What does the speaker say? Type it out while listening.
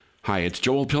Hi, it's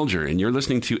Joel Pilger, and you're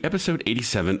listening to episode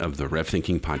 87 of the Rev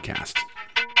Thinking Podcast.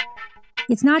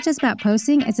 It's not just about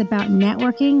posting, it's about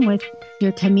networking with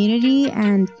your community.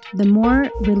 And the more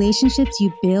relationships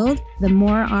you build, the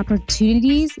more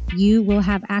opportunities you will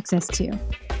have access to.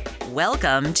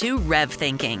 Welcome to Rev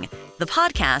Thinking, the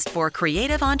podcast for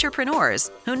creative entrepreneurs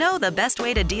who know the best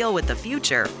way to deal with the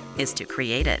future is to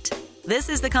create it. This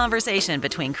is the conversation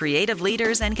between creative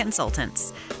leaders and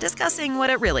consultants, discussing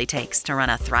what it really takes to run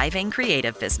a thriving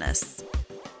creative business.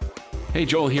 Hey,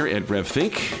 Joel here at Rev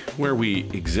Think, where we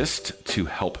exist to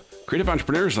help creative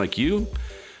entrepreneurs like you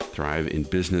thrive in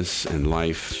business and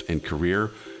life and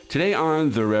career. Today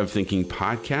on the Rev Thinking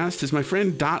Podcast is my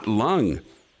friend Dot Lung.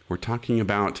 We're talking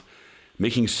about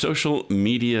making social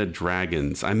media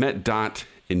dragons. I met Dot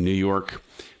in New York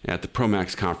at the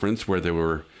ProMax conference where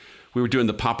we were doing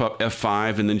the pop-up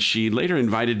F5, and then she later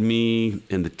invited me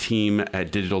and the team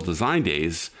at Digital Design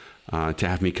Days to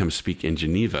have me come speak in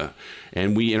Geneva.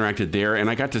 And we interacted there, and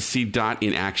I got to see Dot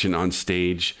in action on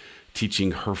stage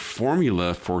teaching her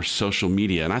formula for social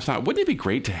media. And I thought, wouldn't it be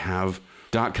great to have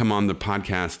Dot come on the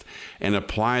podcast and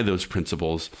apply those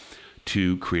principles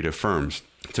to creative firms?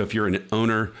 So if you're an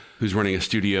owner who's running a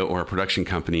studio or a production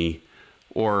company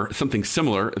or something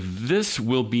similar, this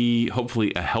will be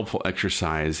hopefully a helpful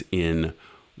exercise in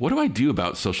what do I do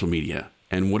about social media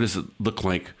and what does it look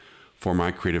like for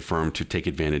my creative firm to take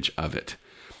advantage of it.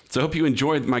 So I hope you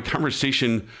enjoyed my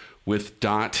conversation with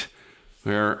Dot,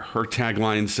 where her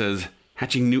tagline says,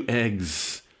 hatching new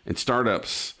eggs and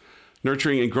startups,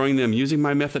 nurturing and growing them using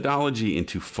my methodology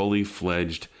into fully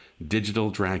fledged digital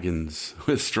dragons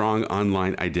with strong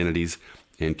online identities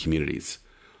and communities.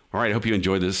 All right, I hope you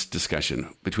enjoy this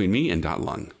discussion between me and Dot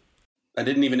Lung. I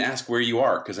didn't even ask where you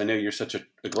are because I know you're such a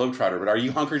globetrotter, but are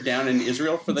you hunkered down in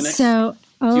Israel for the next few months?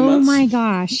 Oh my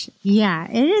gosh. Yeah,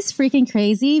 it is freaking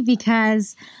crazy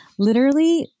because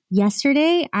literally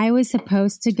yesterday I was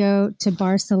supposed to go to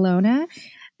Barcelona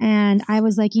and I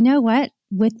was like, you know what?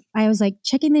 I was like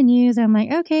checking the news. I'm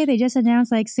like, okay, they just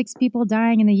announced like 6 people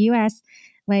dying in the US.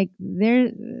 Like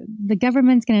the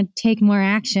government's going to take more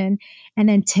action. And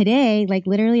then today, like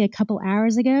literally a couple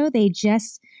hours ago, they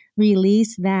just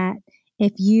released that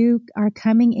if you are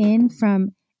coming in from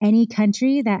any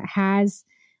country that has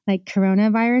like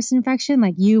coronavirus infection,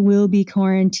 like you will be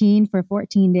quarantined for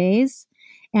 14 days.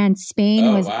 And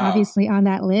Spain was obviously on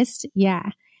that list. Yeah.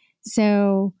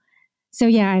 So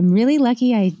yeah, I'm really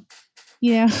lucky I,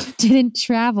 didn't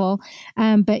travel.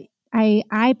 But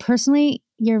I personally,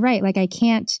 you're right. Like I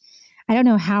don't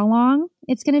know how long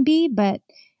it's going to be, but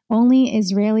only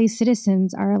Israeli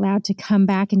citizens are allowed to come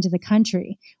back into the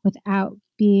country without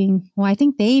I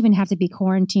think they even have to be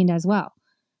quarantined as well.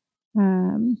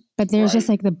 But there's just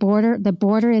like the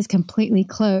border is completely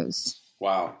closed.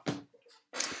 Wow.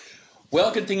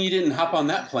 Well, good thing you didn't hop on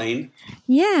that plane.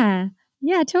 Yeah,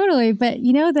 totally. But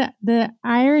the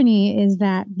irony is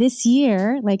that this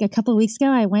year, like a couple of weeks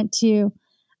ago, I went to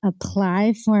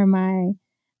apply for my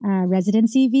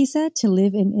residency visa to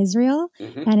live in Israel.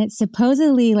 Mm-hmm. And it's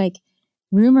supposedly like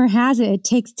rumor has it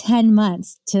takes 10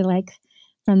 months to like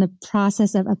from the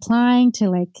process of applying to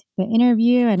like the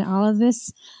interview and all of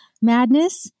this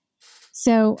madness.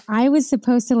 So I was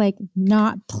supposed to like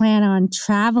not plan on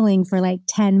traveling for like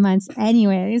 10 months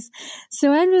anyways.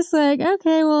 So I'm just like,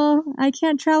 okay, well, I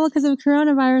can't travel because of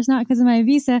coronavirus, not because of my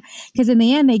visa. Because in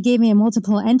the end, they gave me a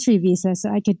multiple entry visa.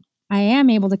 So I am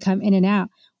able to come in and out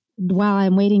while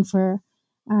I'm waiting for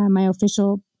my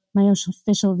official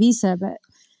visa. But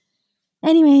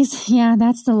anyways, yeah,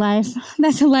 that's the life.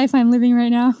 That's the life I'm living right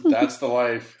now. That's the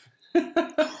life.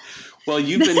 Well,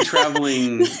 you've been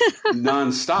traveling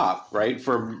nonstop, right,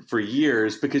 for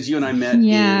years because you and I met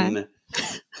in,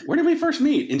 where did we first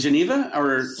meet? In Geneva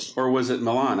or was it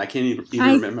Milan? I can't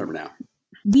even remember now.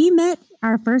 We met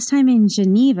our first time in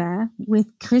Geneva with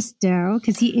Chris Do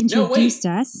because he introduced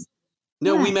us.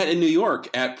 No, we met in New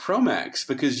York at ProMax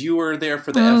because you were there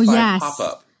for the F5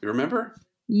 pop-up. You remember?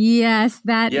 Yes,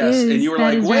 Yes, and you were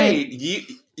like, wait,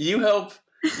 right. you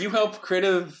help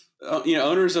creative,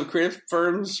 owners of creative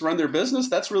firms run their business?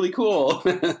 That's really cool.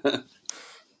 But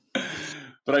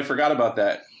I forgot about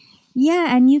that.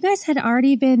 Yeah, and you guys had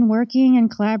already been working and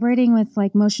collaborating with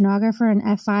like Motionographer and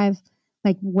F5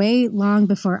 like way long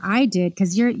before I did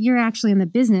because you're actually in the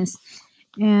business.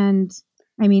 And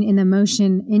I mean, in the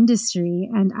motion industry.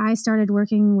 And I started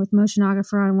working with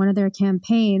Motionographer on one of their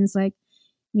campaigns, like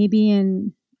maybe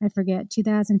in, I forget,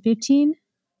 2015.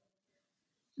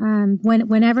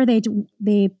 Whenever they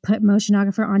put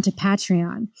Motionographer onto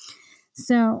Patreon.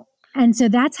 So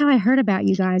that's how I heard about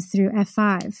you guys through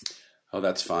F5. Oh,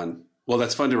 that's fun. Well,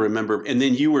 that's fun to remember. And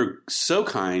then you were so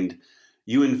kind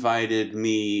you invited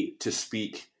me to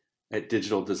speak at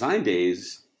Digital Design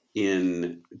Days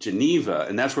in Geneva,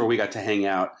 and that's where we got to hang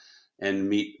out and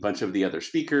meet a bunch of the other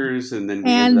speakers, and then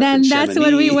that's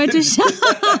when we went to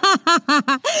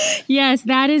Yes,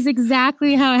 that is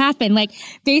exactly how it happened. Like,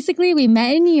 basically, we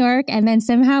met in New York, and then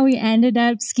somehow we ended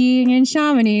up skiing in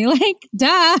Chamonix. Like,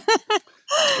 duh.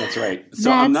 That's right. So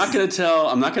I'm not going to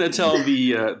tell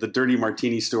the dirty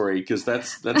martini story, because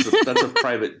that's a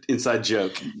private inside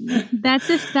joke.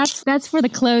 That's for the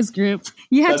closed group.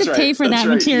 You have to pay for that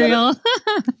material.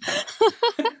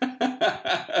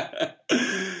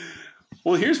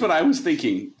 Well, here's what I was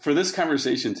thinking for this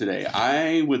conversation today.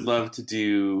 I would love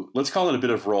to let's call it a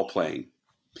bit of role playing.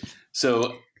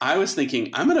 So I was thinking,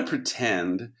 I'm going to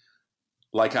pretend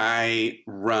like I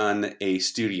run a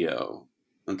studio.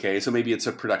 Okay, so maybe it's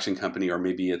a production company, or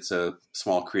maybe it's a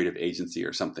small creative agency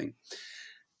or something.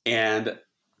 And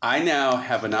I now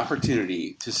have an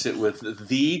opportunity to sit with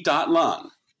the Dot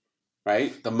Lung,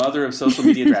 right? The mother of social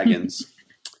media dragons.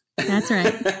 That's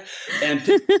right.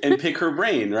 and pick her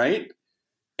brain, right?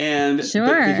 And sure.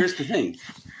 But here's the thing.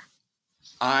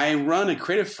 I run a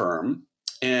creative firm,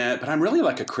 but I'm really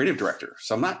like a creative director.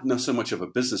 So I'm not so much of a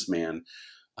businessman.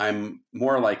 I'm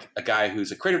more like a guy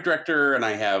who's a creative director, and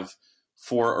I have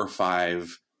 4 or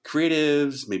 5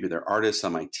 creatives, maybe they're artists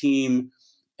on my team,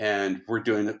 and we're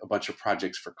doing a bunch of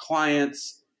projects for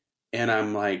clients. And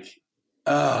I'm like,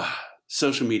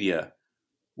 social media,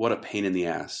 what a pain in the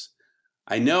ass.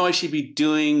 I know I should be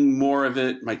doing more of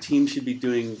it. My team should be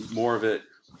doing more of it.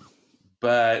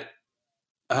 But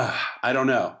I don't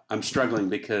know. I'm struggling,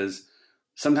 because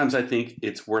sometimes I think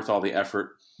it's worth all the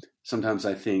effort. Sometimes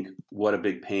I think, what a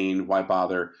big pain. Why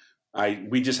bother?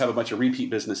 We just have a bunch of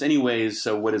repeat business anyways,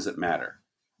 so what does it matter?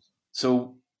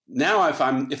 So now if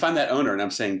I'm that owner and I'm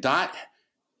saying, Dot,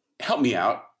 help me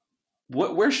out,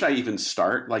 where should I even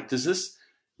start? Like, is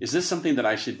this something that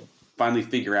I should finally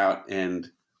figure out and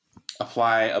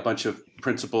apply a bunch of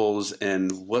principles,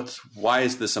 and why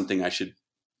is this something I should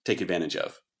take advantage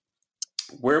of?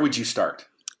 Where would you start?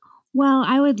 Well,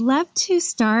 I would love to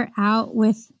start out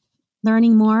with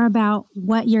learning more about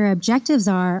what your objectives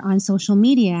are on social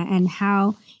media and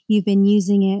how you've been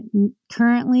using it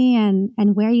currently, and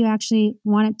where you actually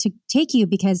want it to take you.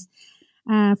 Because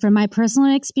from my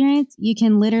personal experience, you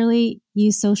can literally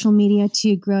use social media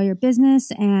to grow your business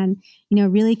and,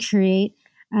 really create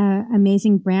an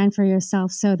amazing brand for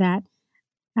yourself, so that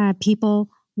people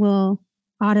will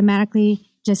automatically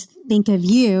just think of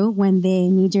you when they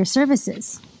need your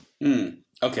services.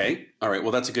 Okay. All right.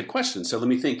 Well, that's a good question. So let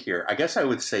me think here. I guess I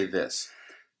would say this,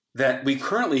 that we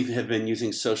currently have been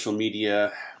using social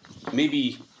media,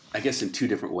 maybe, I guess, in 2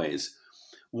 different ways.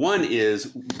 One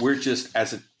is we're just,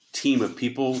 as a team of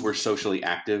people, we're socially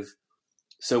active.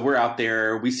 So we're out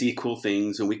there, we see cool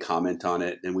things and we comment on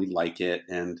it and we like it.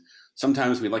 And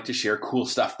sometimes we like to share cool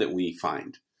stuff that we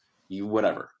find,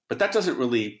 whatever. But that doesn't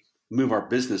really move our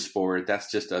business forward.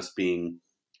 That's just us being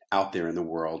out there in the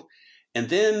world. And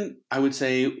then I would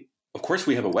say, of course,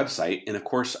 we have a website. And of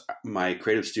course, my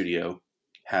creative studio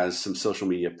has some social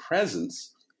media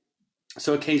presence.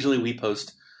 So occasionally we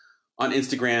post on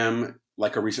Instagram,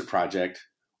 like a recent project,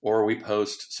 or we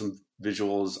post some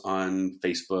visuals on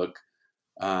Facebook.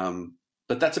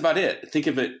 But that's about it. Think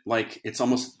of it like it's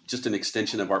almost just an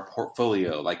extension of our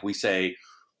portfolio. Like we say,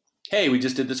 hey, we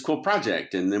just did this cool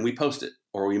project, and then we post it.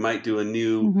 Or we might do a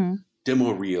new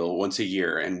demo reel once a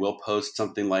year, and we'll post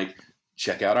something like,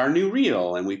 check out our new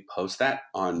reel, and we post that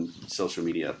on social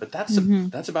media. But that's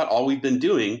about all we've been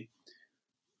doing.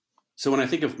 So when I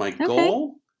think of my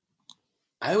goal,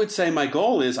 I would say my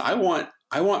goal is I want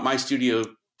my studio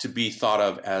to be thought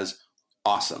of as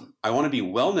awesome. I want to be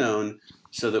well known,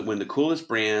 so that when the coolest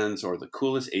brands or the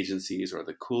coolest agencies or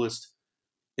the coolest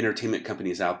entertainment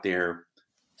companies out there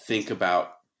think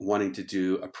about wanting to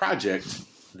do a project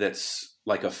that's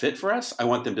like a fit for us, I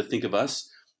want them to think of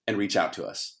us and reach out to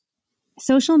us.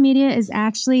 Social media is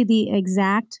actually the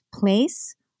exact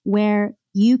place where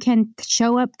you can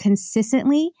show up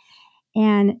consistently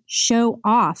and show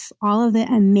off all of the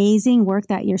amazing work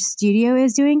that your studio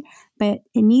is doing, but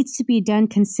it needs to be done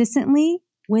consistently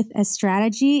with a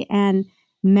strategy and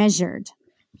measured.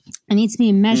 It needs to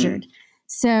be measured.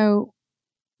 So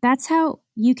that's how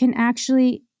you can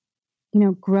actually,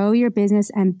 grow your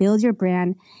business and build your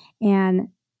brand and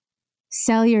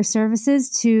sell your services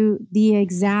to the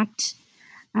exact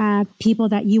people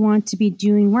that you want to be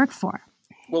doing work for.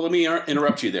 Well, let me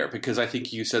interrupt you there, because I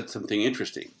think you said something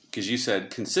interesting. Because you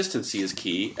said consistency is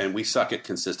key, and we suck at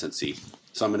consistency.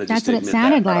 So I'm going to just admit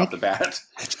that right off the bat.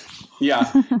 Yeah.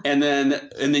 And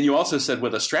then you also said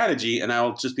with a strategy, and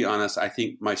I'll just be honest, I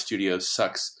think my studio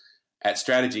sucks at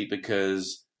strategy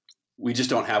because we just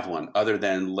don't have one other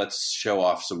than let's show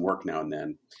off some work now and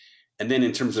then. And then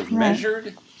in terms of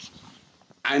measured,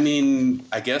 I mean,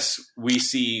 I guess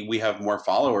we have more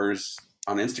followers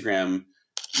on Instagram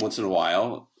once in a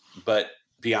while, but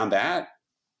beyond that,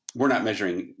 we're not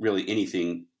measuring really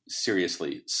anything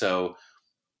seriously. So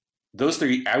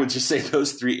I would just say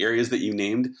those three areas that you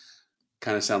named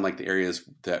kind of sound like the areas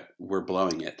that we're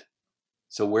blowing it.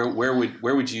 So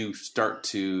where would you start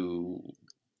to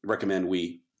recommend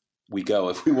we go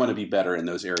if we want to be better in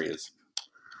those areas?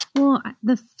 Well,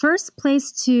 the first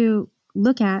place to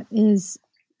look at is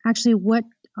actually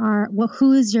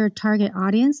who is your target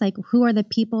audience? Like, who are the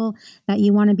people that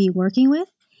you want to be working with,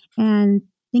 and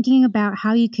thinking about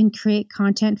how you can create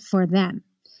content for them.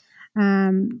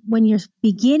 When you're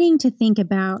beginning to think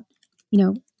about,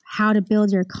 how to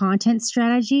build your content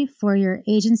strategy for your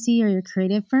agency or your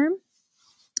creative firm,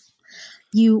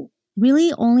 you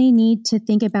really only need to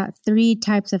think about 3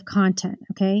 types of content.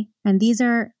 Okay. And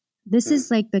this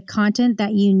is like the content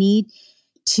that you need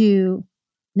to,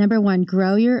 number one,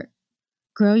 grow your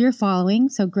following.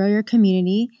 So grow your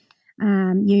community.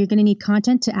 You're going to need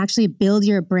content to actually build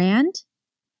your brand.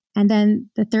 And then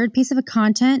the third piece of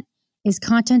content is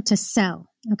content to sell.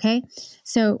 Okay.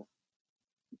 So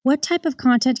what type of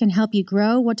content can help you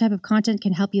grow? What type of content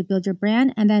can help you build your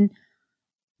brand? And then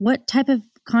what type of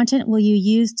content will you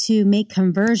use to make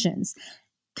conversions?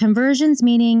 Conversions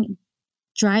meaning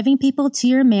driving people to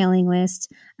your mailing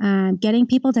list, getting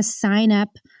people to sign up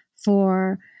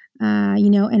for,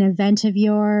 an event of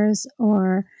yours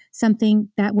or something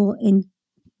that will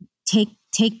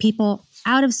take people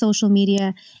out of social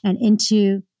media and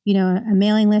into, a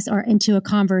mailing list or into a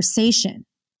conversation,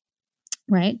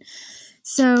 right?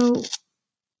 So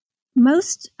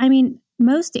most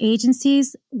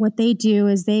agencies, what they do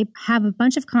is they have a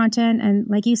bunch of content and,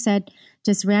 like you said,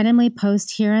 just randomly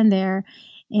post here and there,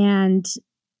 and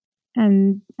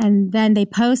then they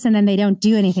post and then they don't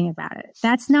do anything about it.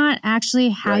 That's not actually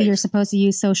how you're supposed to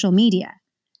use social media.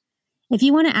 If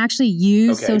you want to actually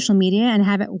use social media and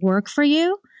have it work for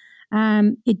you,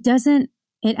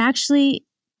 it actually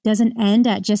doesn't end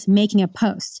at just making a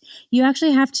post. You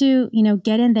actually have to,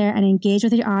 get in there and engage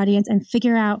with your audience and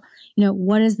figure out,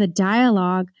 what is the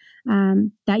dialogue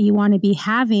that you want to be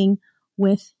having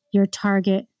with your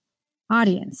target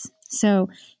audience. So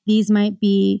these might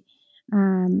be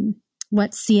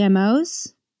what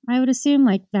CMOs, I would assume,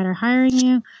 like that are hiring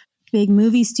you, big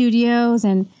movie studios,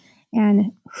 and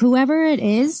whoever it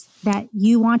is that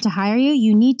you want to hire you,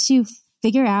 you need to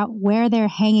figure out where they're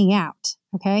hanging out.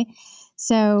 Okay.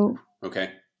 So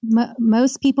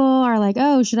most people are like,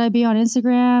 oh, should I be on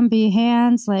Instagram,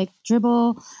 Behance, like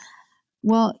Dribbble?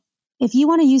 Well, if you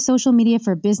want to use social media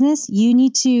for business, you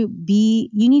need to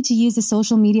use the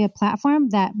social media platform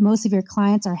that most of your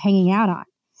clients are hanging out on.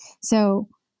 So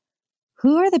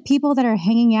who are the people that are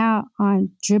hanging out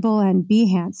on Dribbble and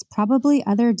Behance? Probably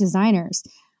other designers,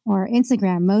 or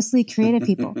Instagram, mostly creative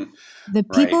people. The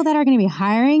people that are going to be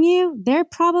hiring you, they're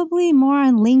probably more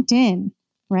on LinkedIn,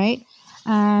 right?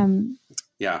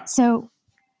 So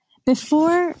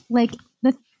before, like,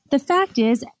 the fact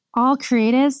is, all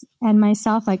creatives and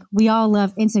myself, like, we all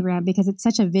love Instagram because it's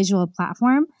such a visual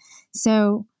platform.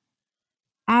 So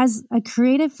as a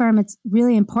creative firm, it's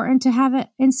really important to have an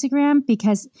Instagram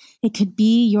because it could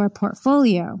be your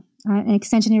portfolio, an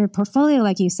extension of your portfolio,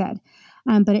 like you said.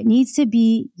 But it needs to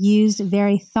be used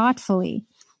very thoughtfully.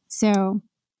 So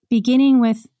beginning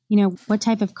with, what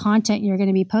type of content you're going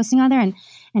to be posting on there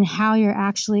and how you're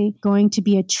actually going to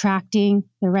be attracting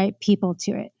the right people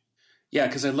to it. Yeah,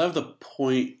 because I love the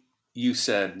point you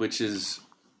said, which is,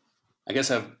 I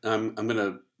guess I'm going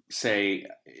to say,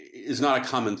 is not a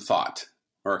common thought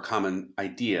or a common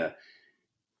idea.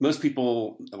 Most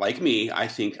people, like me, I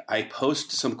think I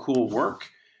post some cool work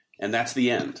and that's the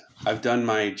end. I've done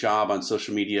my job on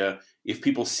social media. If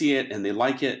people see it and they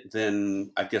like it,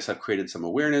 then I guess I've created some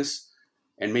awareness.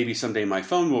 And maybe someday my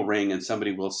phone will ring and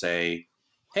somebody will say,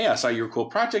 hey, I saw your cool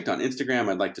project on Instagram.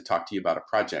 I'd like to talk to you about a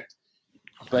project.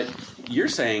 But you're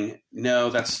saying, no,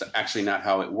 that's actually not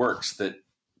how it works, that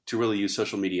to really use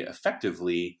social media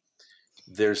effectively,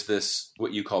 there's this,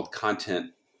 what you called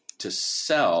content to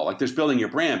sell. Like there's building your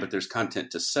brand, but there's content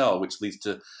to sell, which leads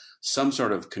to some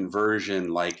sort of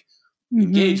conversion, like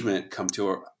engagement, come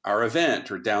to our event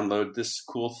or download this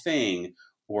cool thing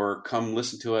or come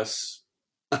listen to us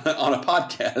on a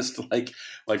podcast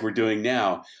like we're doing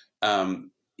now. But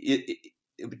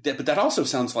that also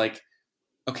sounds like,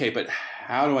 okay, but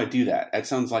how do I do that? That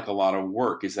sounds like a lot of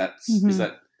work. Is that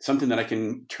something that I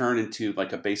can turn into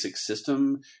like a basic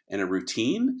system and a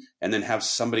routine and then have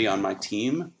somebody on my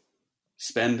team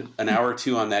spend an hour or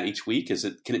two on that each week?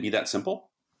 Can it be that simple?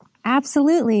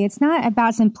 Absolutely. It's not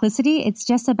about simplicity. It's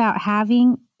just about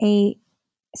having a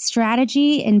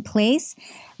strategy in place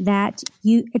that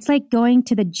it's like going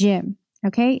to the gym.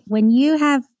 Okay. When you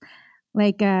have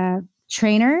like a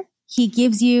trainer, he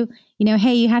gives you,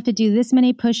 hey, you have to do this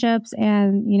many push-ups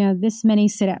and, this many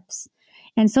sit-ups.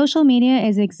 And social media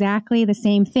is exactly the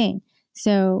same thing.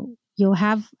 So you'll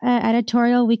have an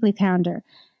editorial weekly calendar.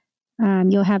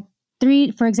 You'll have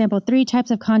three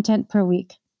types of content per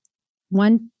week.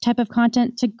 One type of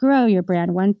content to grow your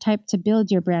brand, one type to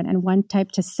build your brand, and one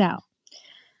type to sell.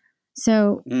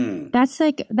 So that's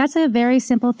a very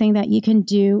simple thing that you can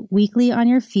do weekly on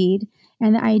your feed.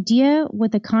 And the idea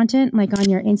with the content, like on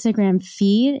your Instagram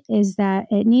feed, is that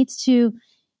it needs to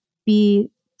be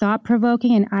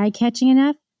thought-provoking and eye-catching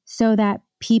enough so that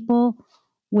people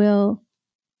will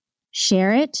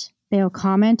share it, they'll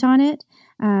comment on it,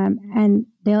 and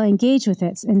they'll engage with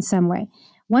it in some way.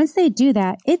 Once they do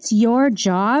that, it's your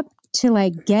job to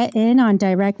get in on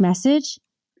direct message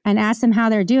and ask them how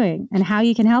they're doing and how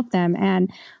you can help them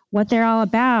and what they're all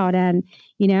about. And,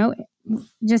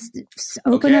 just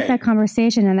open up that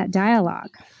conversation and that dialogue.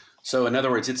 So in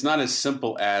other words, it's not as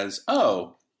simple as,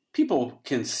 people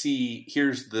can see,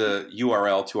 here's the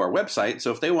URL to our website.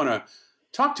 So if they want to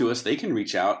talk to us, they can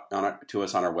reach out to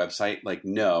us on our website.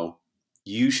 No,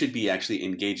 you should be actually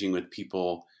engaging with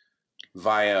people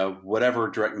via whatever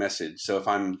direct message. So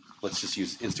let's just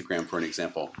use Instagram for an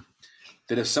example,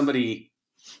 that if somebody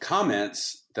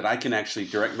comments, that I can actually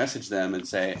direct message them and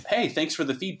say, hey, thanks for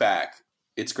the feedback.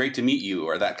 It's great to meet you,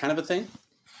 or that kind of a thing.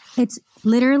 It's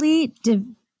literally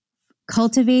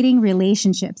cultivating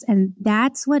relationships. And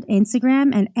that's what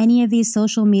Instagram and any of these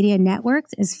social media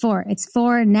networks is for. It's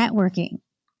for networking.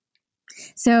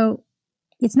 So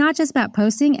it's not just about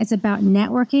posting, it's about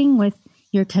networking with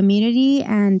your community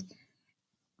and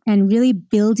really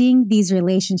building these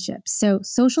relationships. So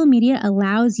social media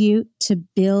allows you to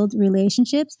build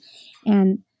relationships,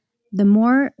 and the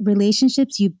more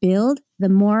relationships you build, the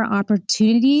more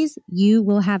opportunities you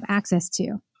will have access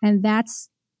to. And that's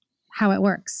how it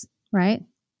works, right?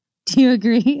 Do you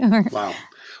agree? Wow.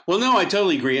 Well, no, I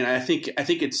totally agree. And I think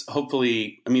it's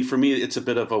hopefully, for me, it's a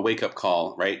bit of a wake up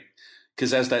call, right?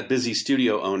 Because as that busy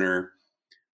studio owner,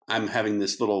 I'm having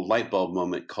this little light bulb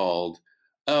moment called,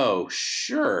 oh,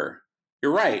 sure,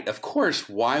 you're right. Of course,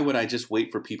 why would I just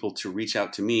wait for people to reach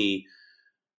out to me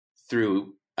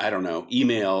through, I don't know,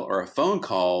 email or a phone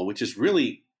call, which is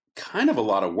really kind of a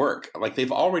lot of work.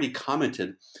 They've already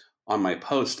commented on my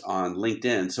post on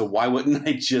LinkedIn. So why wouldn't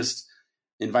I just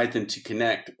invite them to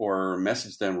connect or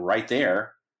message them right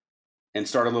there and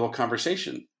start a little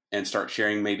conversation and start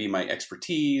sharing maybe my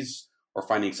expertise or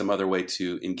finding some other way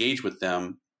to engage with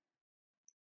them,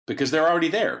 because they're already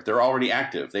there. They're already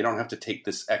active. They don't have to take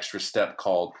this extra step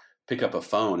called pick up a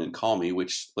phone and call me,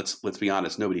 which let's be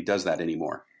honest, nobody does that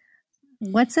anymore.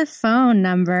 What's a phone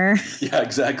number? Yeah,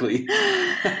 exactly.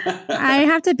 I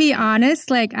have to be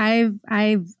honest. I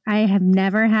have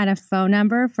never had a phone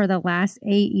number for the last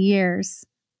 8 years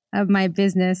of my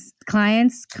business.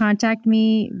 Clients contact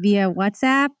me via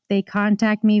WhatsApp. They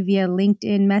contact me via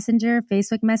LinkedIn Messenger,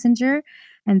 Facebook Messenger,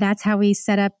 and that's how we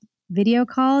set up video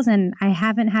calls. And I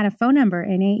haven't had a phone number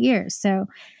in 8 years. So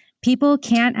people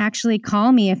can't actually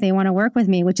call me if they want to work with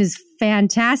me, which is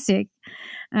fantastic.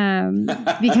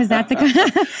 Because that's the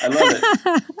I love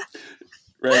it.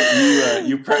 Right.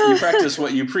 You practice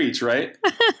what you preach, right?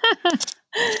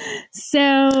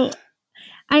 So,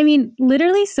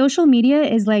 literally social media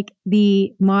is like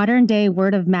the modern day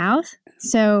word of mouth.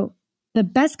 So the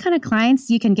best kind of clients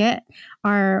you can get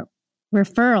are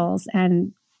referrals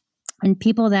and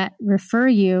people that refer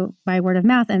you by word of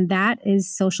mouth. And that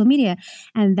is social media.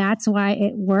 And that's why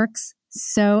it works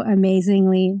so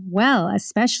amazingly well,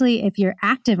 especially if you're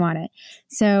active on it.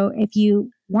 So if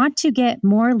you want to get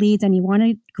more leads and you want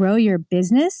to grow your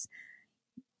business,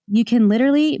 you can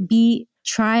literally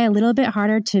try a little bit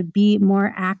harder to be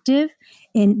more active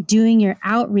in doing your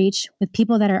outreach with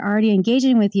people that are already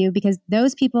engaging with you, because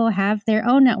those people have their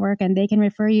own network and they can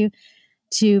refer you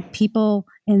to people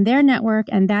in their network.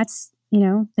 And that's,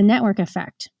 the network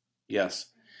effect. Yes.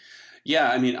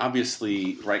 Yeah,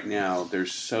 obviously right now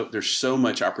there's so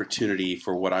much opportunity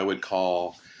for what I would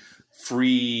call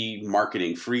free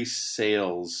marketing, free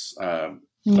sales, the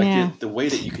way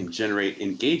that you can generate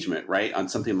engagement, right, on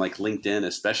something like LinkedIn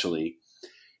especially,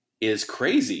 is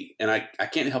crazy. And I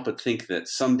can't help but think that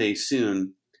someday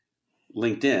soon,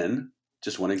 LinkedIn,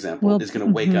 just one example, is going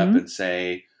to wake up and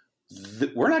say,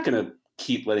 we're not going to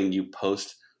keep letting you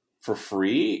post for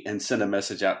free and send a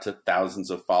message out to thousands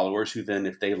of followers who then,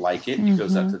 if they like it, it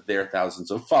goes out to their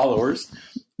thousands of followers.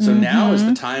 So now is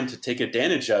the time to take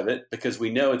advantage of it, because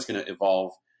we know it's going to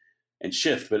evolve and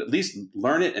shift, but at least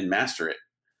learn it and master it.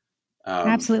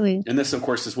 Absolutely. And this, of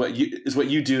course, is what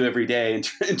you do every day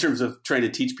in terms of trying to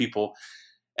teach people.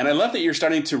 And I love that you're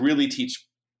starting to really teach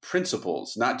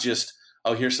principles, not just,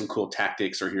 oh, here's some cool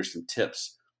tactics or here's some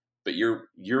tips, but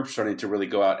you're starting to really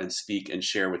go out and speak and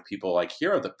share with people, like,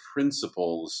 here are the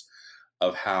principles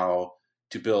of how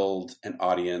to build an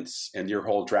audience, and your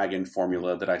whole dragon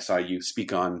formula that I saw you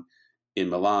speak on in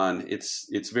Milan.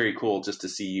 It's very cool just to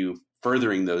see you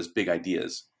furthering those big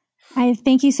ideas. I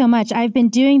thank you so much. I've been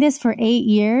doing this for 8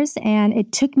 years, and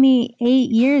it took me 8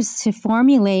 years to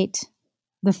formulate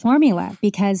the formula,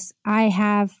 because I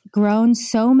have grown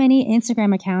so many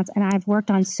Instagram accounts and I've worked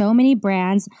on so many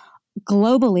brands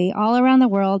globally, all around the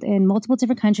world, in multiple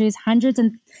different countries, hundreds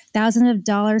and thousands of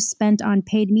dollars spent on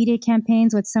paid media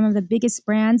campaigns with some of the biggest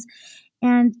brands.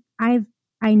 And I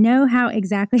know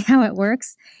exactly how it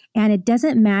works. And it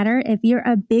doesn't matter if you're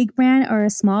a big brand or a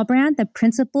small brand, the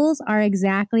principles are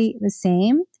exactly the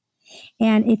same.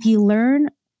 And if you learn,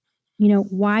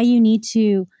 why you need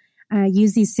to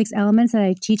use these 6 elements that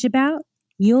I teach about,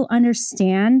 you'll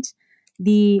understand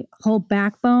the whole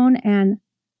backbone and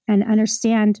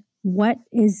understand what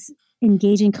is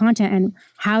engaging content and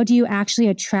how do you actually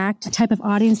attract the type of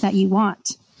audience that you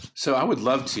want. So I would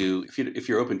love to, if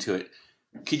you're open to it,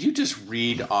 could you just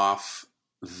read off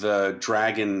the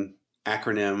Dragon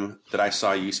acronym that I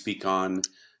saw you speak on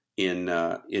in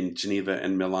Geneva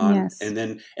and Milan? Yes. And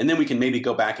then we can maybe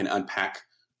go back and unpack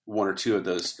 1 or 2 of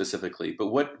those specifically. But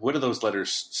what do those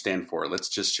letters stand for? Let's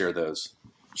just share those.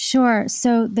 Sure.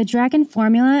 So the Dragon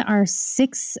formula are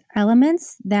 6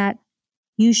 elements that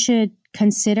you should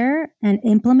consider and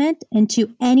implement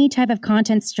into any type of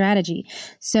content strategy.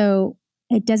 So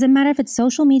it doesn't matter if it's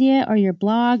social media or your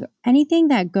blog, anything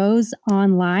that goes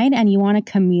online and you want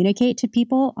to communicate to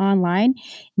people online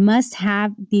must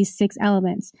have these 6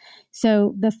 elements.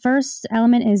 So the first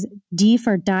element is D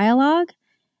for dialogue,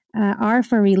 R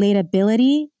for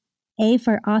relatability, A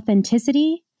for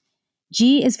authenticity,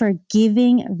 G is for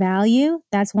giving value.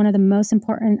 That's one of the most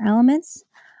important elements.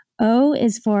 O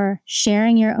is for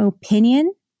sharing your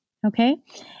opinion. Okay.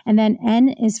 And then N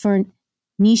is for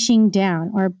niching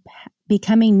down or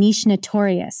becoming niche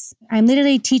notorious. I'm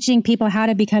literally teaching people how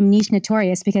to become niche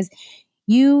notorious, because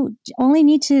you only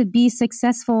need to be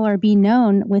successful or be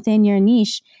known within your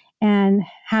niche and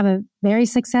have a very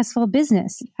successful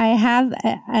business. I have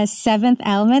a 7th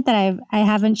element that I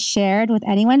haven't shared with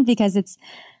anyone, because it's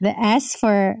the S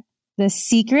for the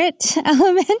secret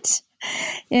element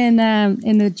in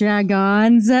the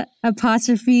Dragon's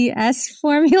apostrophe S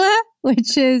formula,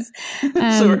 which is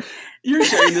so you're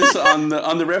sharing this on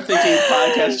the Rev Thinking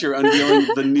podcast. You're unveiling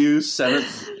the new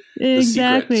 7th,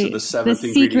 exactly. The secret. So the 7th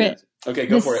ingredient. Okay,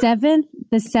 go for it.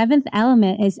 The 7th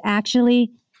element is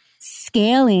actually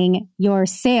scaling your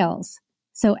sales.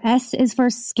 So S is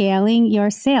for scaling your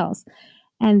sales.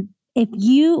 And if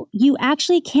you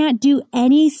actually can't do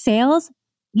any sales,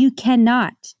 you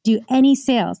cannot do any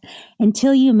sales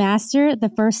until you master the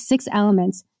first 6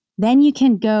 elements. Then you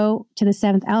can go to the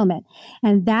 7th element.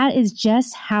 And that is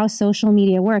just how social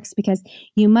media works, because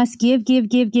you must give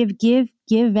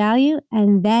value,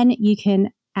 and then you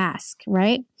can ask,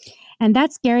 right? And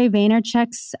that's Gary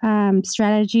Vaynerchuk's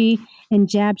strategy in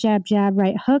jab, jab, jab,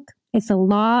 right hook. It's a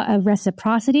law of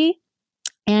reciprocity.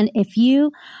 And if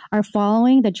you are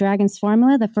following the Dragon's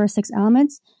formula, the first 6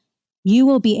 elements, you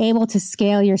will be able to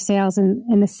scale your sales in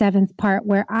the 7th part,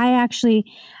 where I actually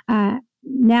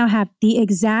now have the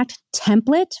exact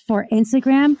template for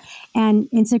Instagram and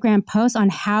Instagram posts on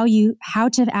how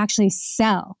to actually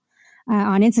sell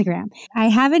on Instagram. I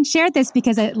haven't shared this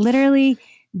because I literally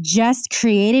just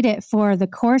created it for the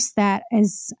course that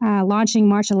is launching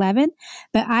March 11th,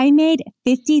 but I made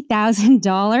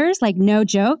 $50,000, like no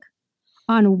joke,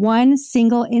 on one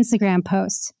single Instagram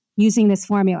post using this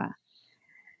formula.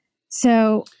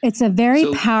 So it's a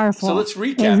very powerful. So let's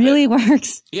recap. It really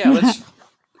works. Yeah.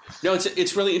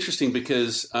 It's really interesting,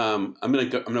 because I'm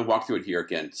gonna walk through it here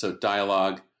again. So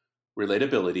dialogue,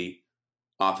 relatability,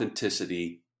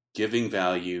 authenticity, giving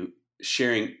value,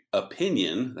 sharing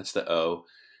opinion. That's the O,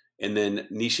 and then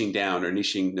niching down or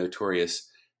niching notorious,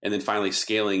 and then finally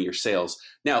scaling your sales.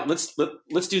 Now let's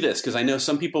do this, because I know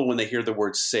some people, when they hear the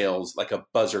word sales, like a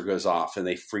buzzer goes off and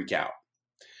they freak out,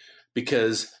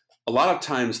 because a lot of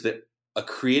times that a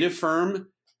creative firm,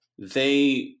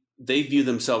 they view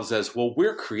themselves as, well,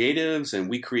 we're creatives and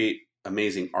we create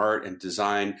amazing art and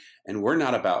design, and we're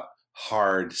not about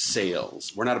hard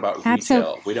sales. We're not about Absolutely.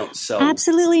 retail. We don't sell.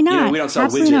 Absolutely not. We don't sell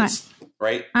Absolutely widgets, not.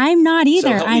 right? I'm not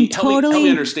either. So help me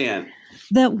understand.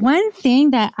 The one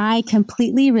thing that I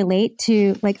completely relate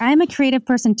to, like I'm a creative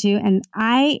person too, and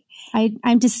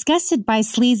I'm disgusted by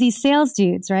sleazy sales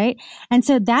dudes, right? And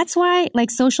so that's why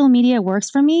like social media works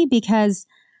for me, because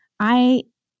I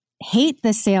hate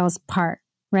the sales part,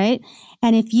 right?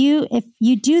 And if you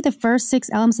do the first 6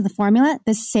 elements of the formula,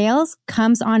 the sales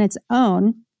comes on its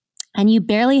own and you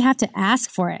barely have to ask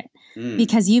for it.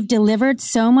 Because you've delivered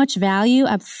so much value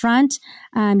up front.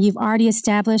 You've already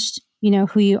established,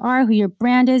 who you are, who your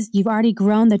brand is. You've already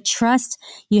grown the trust.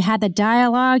 You had the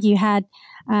dialogue. You had,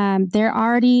 they're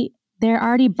already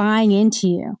buying into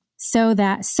you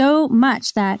so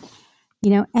much that,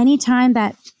 anytime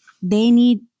that they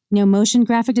need, motion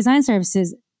graphic design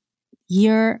services,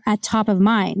 you're at top of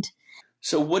mind.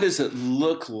 So what does it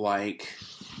look like?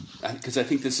 Because I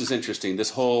think this is interesting.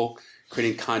 This whole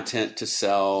creating content to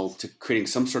sell to creating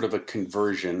some sort of a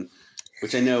conversion,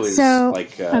 which I know is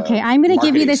okay, I'm going to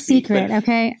give you the secret.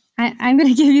 Okay. I'm going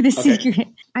to give you the secret.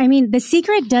 I mean, the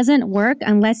secret doesn't work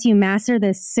unless you master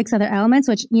the 6 other elements,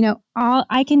 which,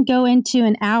 I can go into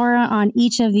an hour on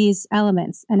each of these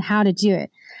elements and how to do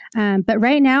it. But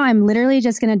right now I'm literally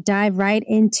just going to dive right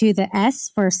into the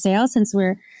S for sales, since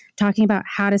we're talking about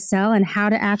how to sell and how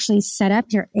to actually set up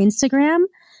your Instagram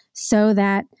so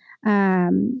that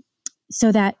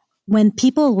when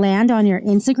people land on your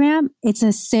Instagram, it's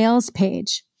a sales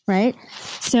page, right?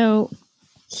 So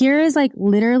here is like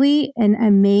literally an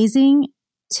amazing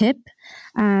tip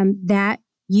that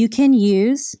you can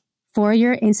use for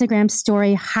your Instagram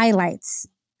story highlights.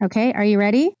 Okay, are you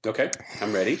ready? Okay,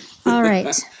 I'm ready. All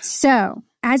right. So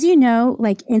as you know,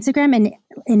 like Instagram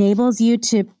enables you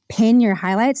to pin your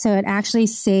highlights, so it actually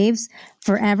saves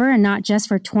forever and not just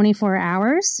for 24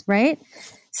 hours, right?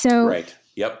 So right.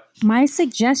 Yep. My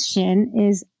suggestion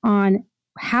is on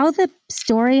how the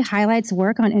story highlights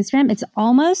work on Instagram. It's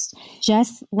almost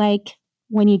just like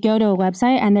when you go to a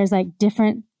website and there's like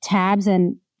different tabs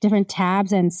and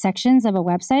sections of a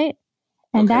website.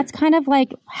 And that's kind of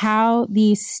like how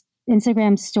the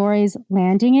Instagram stories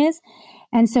landing is.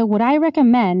 And so what I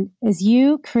recommend is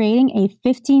you creating a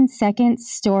 15-second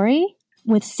story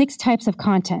with 6 types of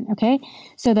content. Okay.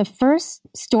 So the first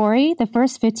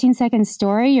 15-second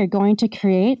story you're going to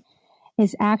create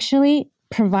is actually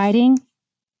providing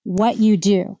what you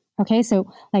do. Okay. So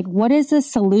like, what is the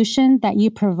solution that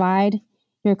you provide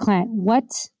your client? What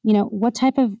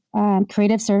type of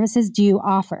creative services do you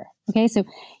offer? Okay. So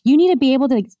you need to be able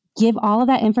to give all of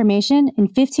that information in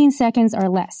 15 seconds or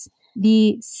less.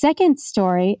 The second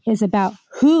story is about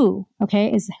who,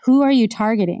 who are you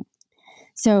targeting?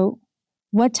 So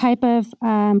what type of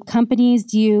companies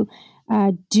do you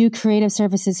do creative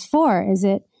services for? Is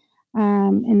it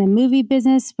in the movie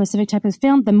business, specific type of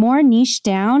film? The more niche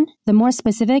down, the more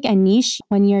specific and niche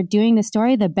when you're doing the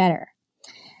story, the better.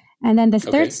 And then the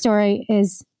third story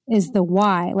is the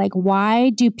why. Like, why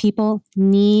do people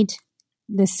need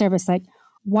this service? Like,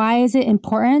 why is it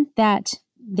important that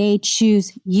they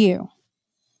choose you?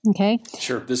 Okay.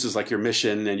 Sure. This is like your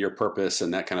mission and your purpose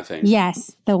and that kind of thing.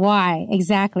 Yes. The why.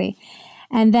 Exactly.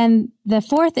 And then the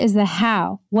fourth is the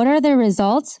how. What are the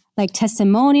results? Like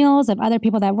testimonials of other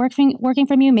people that working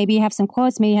from you. Maybe you have some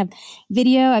quotes. Maybe you have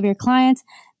video of your clients.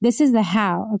 This is the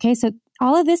how. Okay. So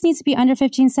all of this needs to be under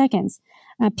 15 seconds.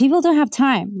 People don't have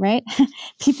time, right?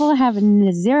 People have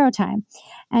 0 time.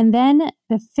 And then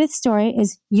the fifth story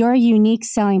is your unique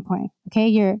selling point. Okay.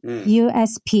 Your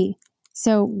USP.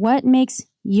 So what makes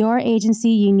your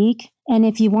agency unique? And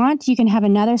if you want, you can have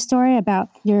another story about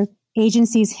your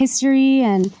agency's history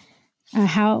and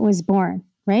how it was born,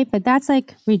 right? But that's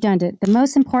like redundant. The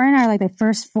most important are like the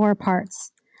first 4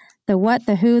 parts: the what,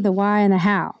 the who, the why, and the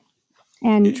how.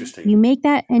 And you make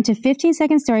that into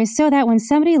 15-second stories so that when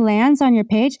somebody lands on your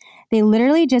page, they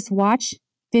literally just watch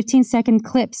 15-second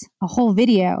clips, a whole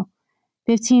video,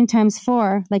 15 times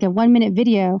 4, like a 1-minute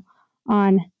video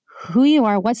on who you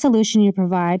are, what solution you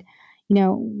provide,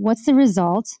 what's the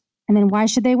result, and then why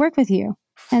should they work with you?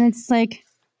 And it's like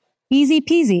easy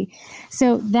peasy.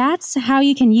 So that's how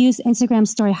you can use Instagram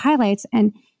story highlights.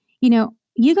 And,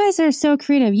 you guys are so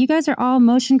creative. You guys are all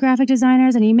motion graphic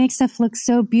designers and you make stuff look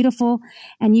so beautiful,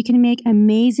 and you can make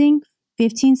amazing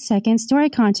 15-second story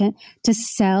content to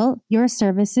sell your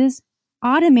services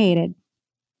automated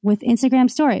with Instagram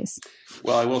stories.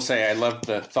 Well, I will say I love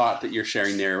the thought that you're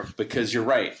sharing there, because you're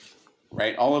right?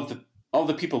 All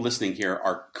the people listening here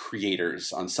are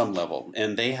creators on some level,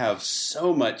 and they have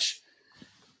so much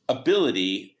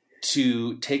ability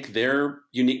to take their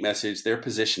unique message, their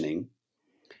positioning,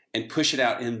 and push it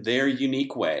out in their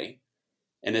unique way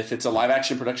And if it's a live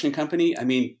action production company, I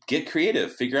mean, get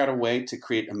creative, figure out a way to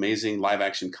create amazing live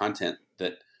action content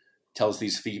that tells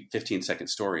these 15-second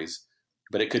stories.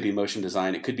 But it could be motion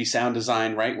design, it could be sound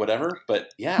design, right? Whatever.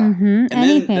 But yeah. And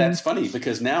anything. then that's funny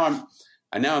because now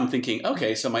I'm thinking,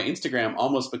 okay, so my Instagram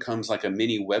almost becomes like a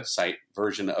mini website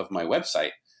version of my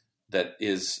website that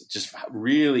is just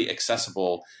really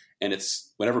accessible. And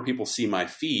it's whenever people see my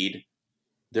feed,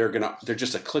 they're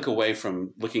just a click away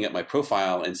from looking at my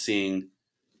profile and seeing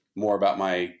more about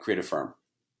my creative firm.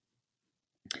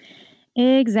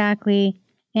 Exactly.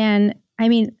 And I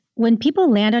mean, when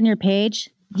people land on your page,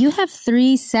 you have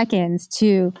 3 seconds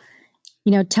to,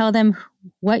 tell them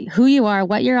who you are,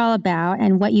 what you're all about,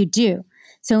 and what you do.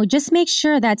 So just make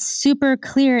sure that's super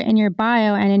clear in your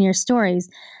bio and in your stories,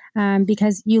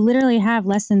 because you literally have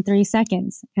less than 3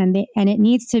 seconds, and it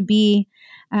needs to be,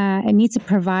 it needs to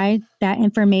provide that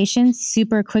information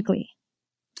super quickly.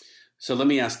 So let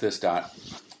me ask this, Dot.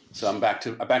 So I'm back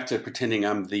to pretending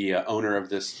I'm the owner of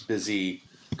this busy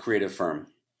creative firm,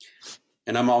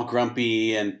 and I'm all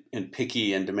grumpy and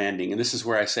picky and demanding. And this is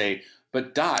where I say,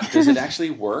 but Dot, does it actually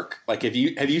work? Like, have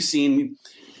you seen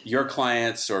your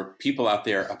clients or people out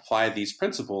there apply these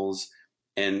principles,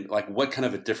 and like, what kind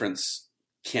of a difference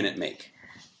can it make?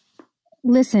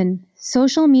 Listen,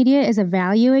 social media is a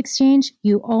value exchange.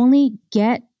 You only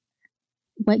get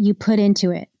what you put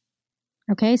into it.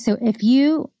 Okay. So if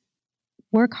you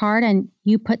work hard and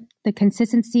you put the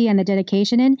consistency and the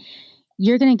dedication in,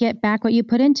 you're going to get back what you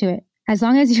put into it. As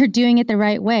long as you're doing it the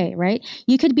right way, right?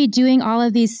 You could be doing all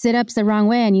of these sit-ups the wrong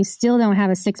way and you still don't have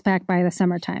a six-pack by the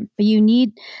summertime. But you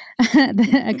need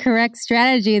a correct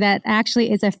strategy that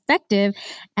actually is effective,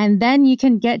 and then you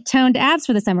can get toned abs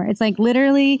for the summer. It's like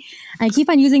literally, I keep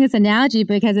on using this analogy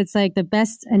because it's like the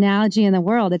best analogy in the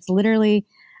world. It's literally,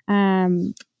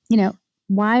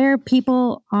 why are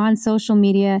people on social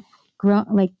media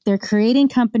they're creating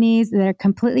companies that are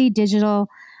completely digital.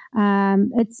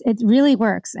 It really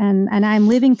works, and I'm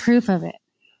living proof of it.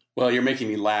 Well, you're making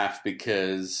me laugh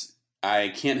because I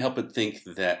can't help but think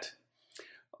that,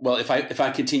 well, if I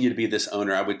continue to be this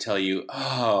owner, I would tell you,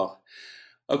 oh,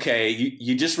 okay,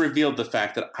 you just revealed the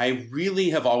fact that I really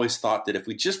have always thought that if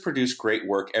we just produce great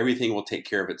work, everything will take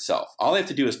care of itself. All I have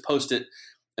to do is post it,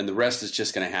 and the rest is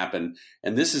just going to happen.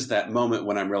 And this is that moment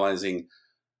when I'm realizing,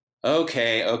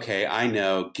 okay, I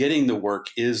know getting the work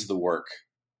is the work.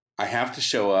 I have to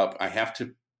show up. I have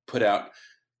to put out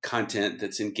content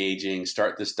that's engaging,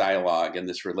 start this dialogue and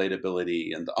this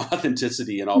relatability and the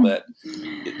authenticity and all that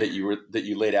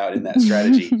you laid out in that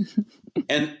strategy.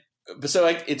 And so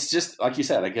it's just like you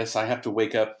said, I guess I have to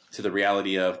wake up to the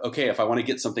reality of, okay, if I want to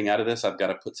get something out of this, I've got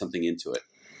to put something into it.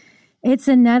 It's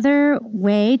another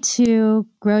way to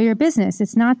grow your business.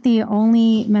 It's not the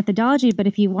only methodology, but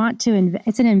if you want to,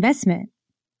 it's an investment,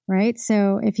 right?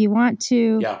 So if you want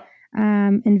to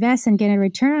invest and get a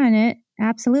return on it,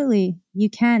 absolutely, you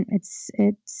can. It's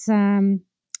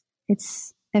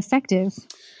effective.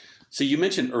 So you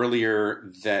mentioned earlier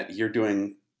that you're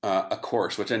doing a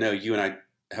course, which I know you and I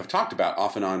have talked about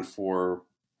off and on for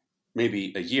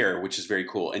maybe a year, which is very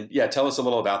cool. And yeah, tell us a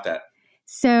little about that.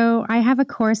 So I have a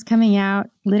course coming out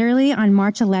literally on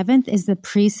March 11th is the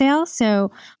pre-sale. So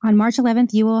on March 11th,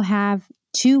 you will have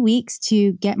 2 weeks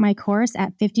to get my course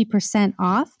at 50%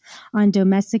 off on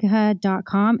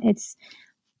domestika.com. It's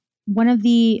one of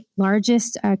the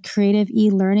largest creative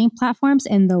e-learning platforms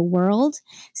in the world.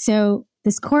 So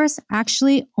this course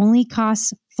actually only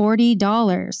costs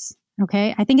 $40.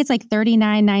 Okay. I think it's like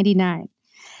 $39.99.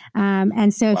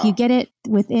 And so if you get it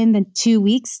within the 2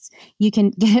 weeks, you can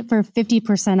get it for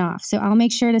 50% off. So I'll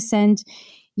make sure to send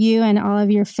you and all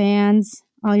of your fans,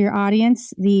 all your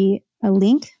audience, a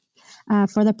link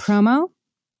for the promo.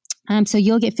 So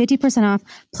you'll get 50% off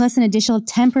plus an additional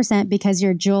 10% because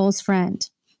you're Joel's friend.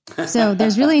 So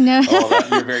there's really no.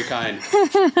 You're very kind.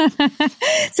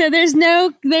 So there's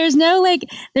literally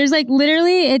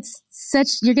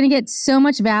you're going to get so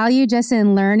much value just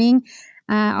in learning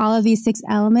all of these 6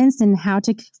 elements and how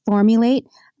to formulate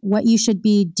what you should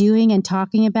be doing and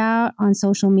talking about on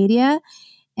social media.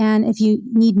 And if you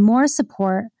need more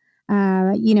support,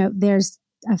 there's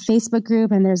a Facebook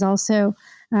group and there's also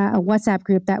a WhatsApp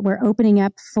group that we're opening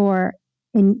up for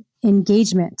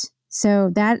engagement.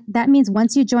 So that means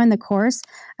once you join the course,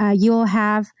 you will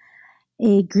have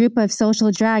a group of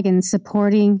social dragons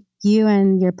supporting you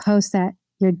and your posts that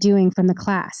you're doing from the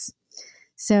class.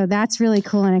 So that's really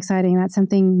cool and exciting. That's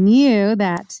something new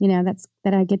that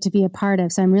I get to be a part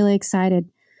of. So I'm really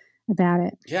excited about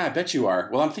it. Yeah, I bet you are.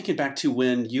 Well, I'm thinking back to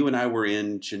when you and I were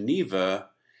in Geneva,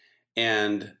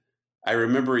 and I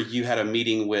remember you had a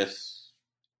meeting with,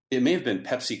 it may have been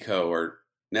PepsiCo or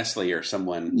Nestle or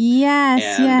someone.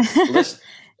 Yes.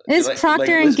 It's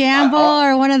Procter and Gamble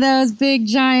or one of those big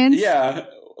giants. Yeah.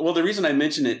 Well, the reason I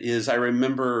mention it is I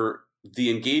remember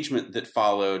the engagement that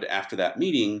followed after that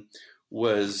meeting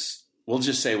was, we'll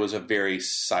just say, was a very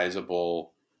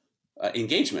sizable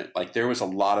engagement. Like there was a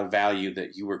lot of value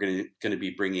that you were going to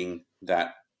be bringing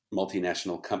that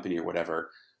multinational company or whatever.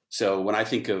 So when I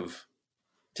think of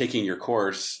taking your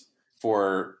course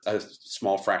for a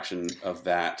small fraction of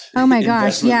that. Oh my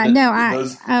gosh. Yeah, no,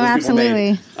 those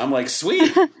absolutely. Made, I'm like,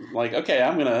 sweet. Like, okay,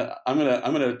 I'm going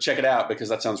to check it out because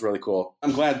that sounds really cool.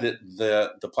 I'm glad that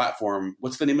the platform,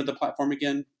 what's the name of the platform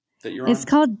again that you're on? It's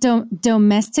called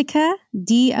Domestika,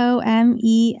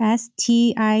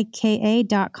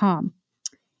 DOMESTIKA.com.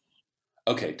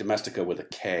 Okay. Domestika with a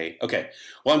K. Okay.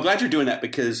 Well, I'm glad you're doing that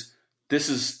because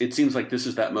it seems like this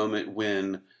is that moment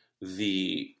when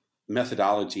the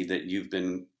methodology that you've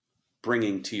been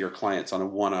bringing to your clients on a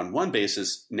one-on-one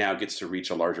basis now gets to reach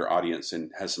a larger audience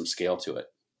and has some scale to it.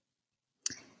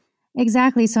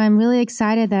 Exactly. So I'm really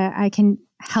excited that I can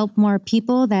help more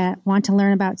people that want to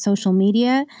learn about social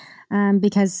media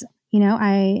because,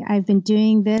 I've been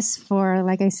doing this for,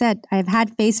 like I said, I've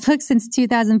had Facebook since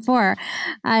 2004.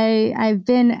 I've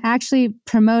been actually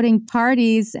promoting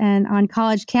parties and on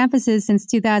college campuses since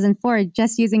 2004,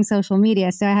 just using social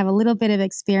media. So I have a little bit of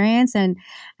experience and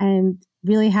I'm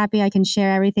really happy I can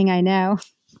share everything I know.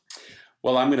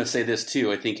 Well, I'm going to say this too.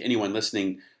 I think anyone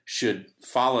listening should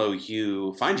find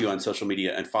you on social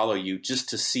media and follow you just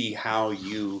to see how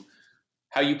you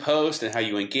post and how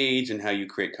you engage and how you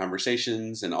create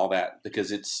conversations and all that,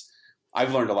 because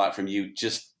I've learned a lot from you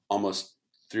just almost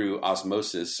through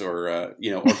osmosis or,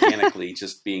 organically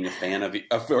just being a fan of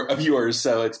yours.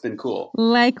 So it's been cool.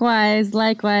 Likewise.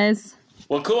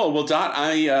 Well, cool. Well, Dot,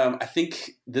 I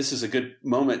think this is a good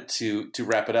moment to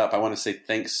wrap it up. I want to say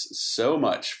thanks so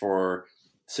much for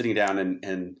sitting down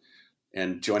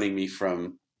and joining me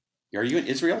from, are you in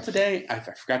Israel today? I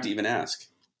forgot to even ask.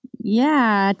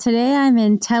 Yeah, today I'm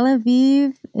in Tel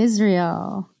Aviv,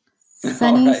 Israel.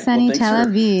 Sunny Tel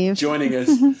Aviv. Joining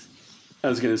us. I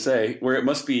was going to say, where it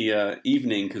must be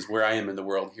evening, because where I am in the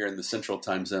world here in the central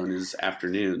time zone is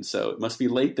afternoon, so it must be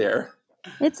late there.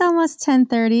 It's almost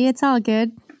 10:30. It's all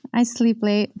good. I sleep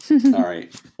late. All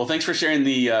right. Well, thanks for sharing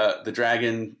the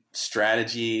Dragon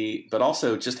strategy, but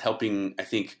also just helping, I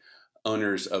think,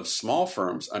 owners of small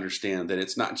firms understand that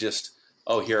it's not just,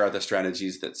 here are the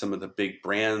strategies that some of the big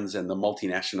brands and the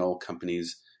multinational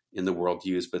companies in the world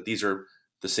use, but these are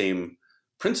the same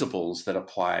principles that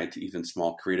apply to even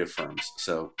small creative firms.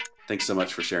 So thanks so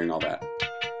much for sharing all that.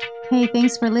 Hey,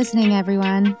 thanks for listening,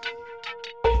 everyone.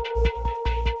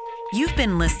 You've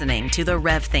been listening to the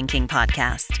Rev Thinking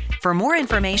Podcast. For more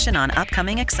information on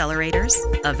upcoming accelerators,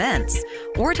 events,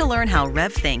 or to learn how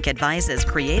RevThink advises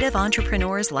creative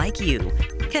entrepreneurs like you,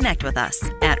 connect with us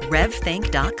at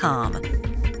revthink.com.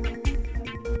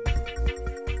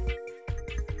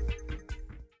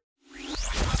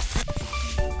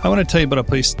 I want to tell you about a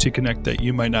place to connect that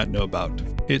you might not know about.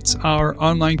 It's our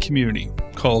online community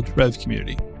called Rev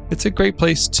Community. It's a great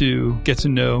place to get to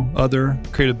know other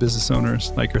creative business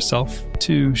owners like yourself,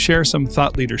 to share some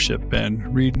thought leadership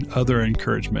and read other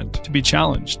encouragement, to be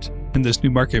challenged in this new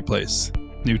marketplace,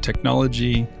 new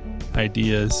technology,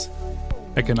 ideas,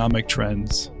 economic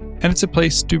trends. And it's a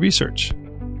place to do research.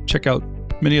 Check out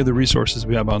many of the resources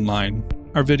we have online,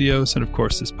 our videos, and of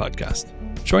course, this podcast.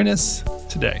 Join us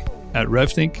today at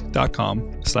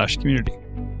revthink.com/community.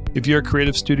 If you're a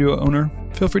creative studio owner,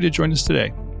 feel free to join us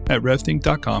today at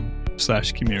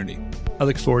revthink.com/community. I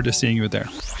look forward to seeing you there.